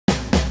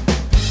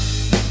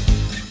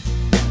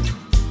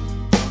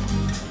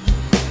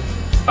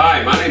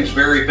Hi, my name's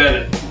Barry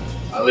Bennett.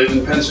 I live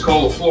in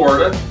Pensacola,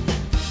 Florida,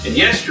 and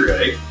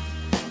yesterday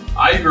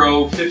I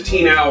drove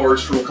 15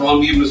 hours from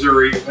Columbia,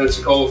 Missouri to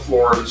Pensacola,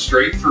 Florida,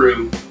 straight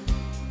through,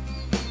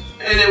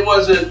 and it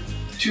wasn't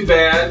too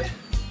bad,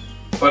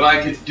 but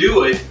I could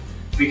do it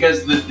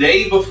because the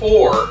day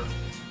before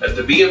at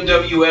the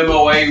BMW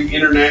MOA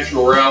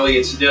International Rally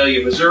in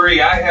Sedalia,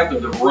 Missouri, I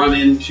happened to run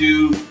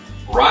into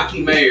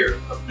Rocky Mayer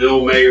of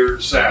Bill Mayer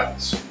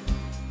Saddles.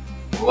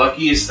 The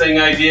luckiest thing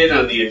I did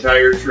on the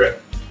entire trip,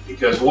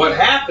 because what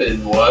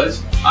happened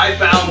was I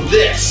found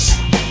this.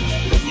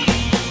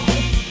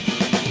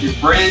 His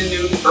brand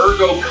new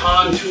Ergo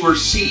Contour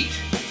seat.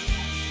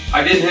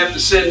 I didn't have to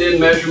send in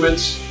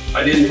measurements.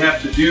 I didn't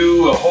have to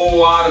do a whole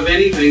lot of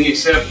anything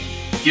except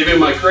give him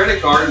my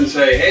credit card and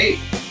say, hey,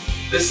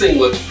 this thing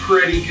looks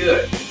pretty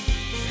good.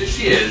 This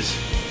is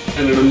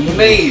an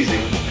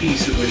amazing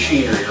piece of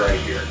machinery right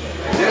here.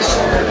 This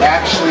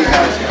actually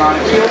has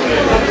contour.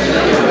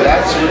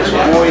 That's what's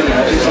void.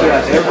 Just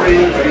about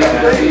every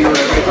BMW,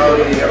 every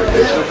Harley,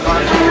 there's no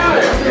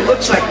contour. It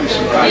looks like there's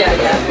some contour,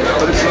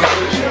 but it's not.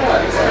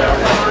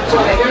 So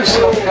you're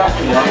so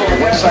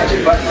comfortable. One size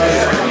button,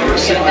 you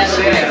sit in the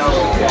sand,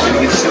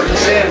 and you sit in the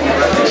sand, you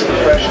reduce the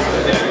pressure.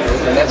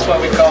 And that's why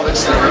we call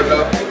this the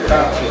Ergo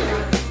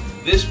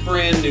Contour. This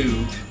brand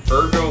new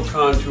Ergo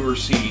Contour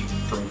seat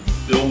from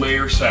Bill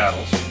Mayer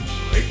Saddles,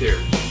 right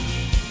there,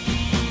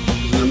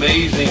 is an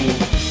amazing,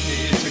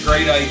 it's a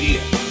great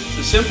idea.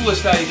 The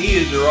simplest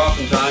ideas are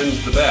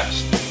oftentimes the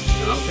best.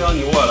 And I'm telling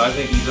you what, I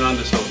think he's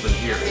onto something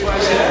here. I've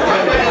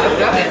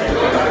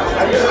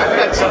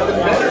got something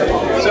better.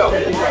 So,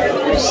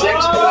 there's 6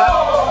 flat,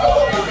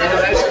 and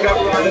a nice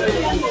cover on it.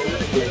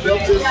 We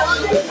built it,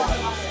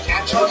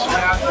 attachless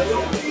wrap,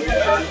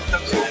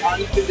 comes with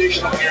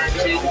unconditional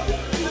guarantee.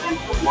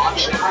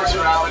 Launch this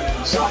rally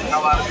and sell the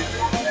hell out of it.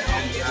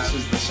 This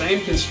is the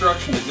same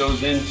construction that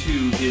goes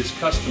into his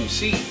custom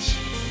seats,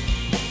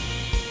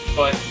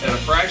 but at a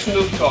fraction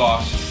of the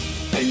cost,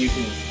 and you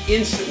can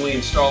instantly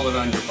install it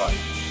on your bike.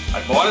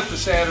 I bought it the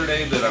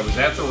Saturday that I was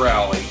at the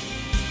rally,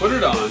 put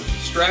it on,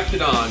 strapped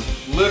it on,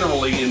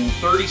 literally in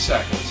 30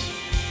 seconds,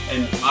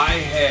 and I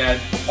had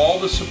all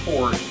the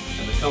support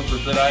and the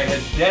comfort that I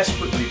had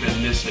desperately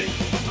been missing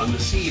on the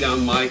seat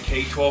on my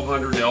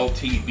K1200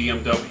 LT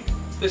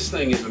BMW. This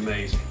thing is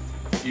amazing.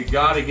 You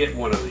gotta get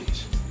one of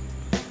these.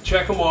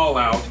 Check them all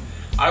out.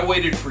 I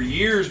waited for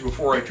years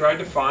before I tried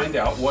to find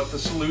out what the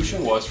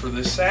solution was for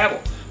this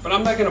saddle. But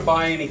I'm not gonna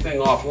buy anything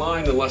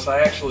offline unless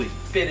I actually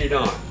fit it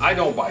on. I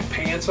don't buy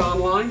pants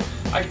online.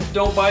 I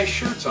don't buy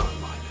shirts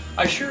online.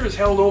 I sure as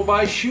hell don't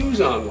buy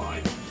shoes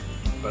online.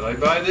 But I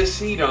buy this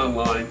seat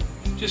online.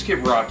 Just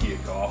give Rocky a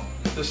call.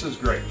 This is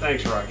great.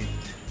 Thanks, Rocky.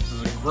 This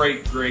is a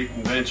great, great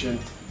invention.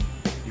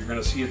 You're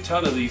gonna see a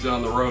ton of these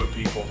on the road,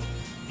 people.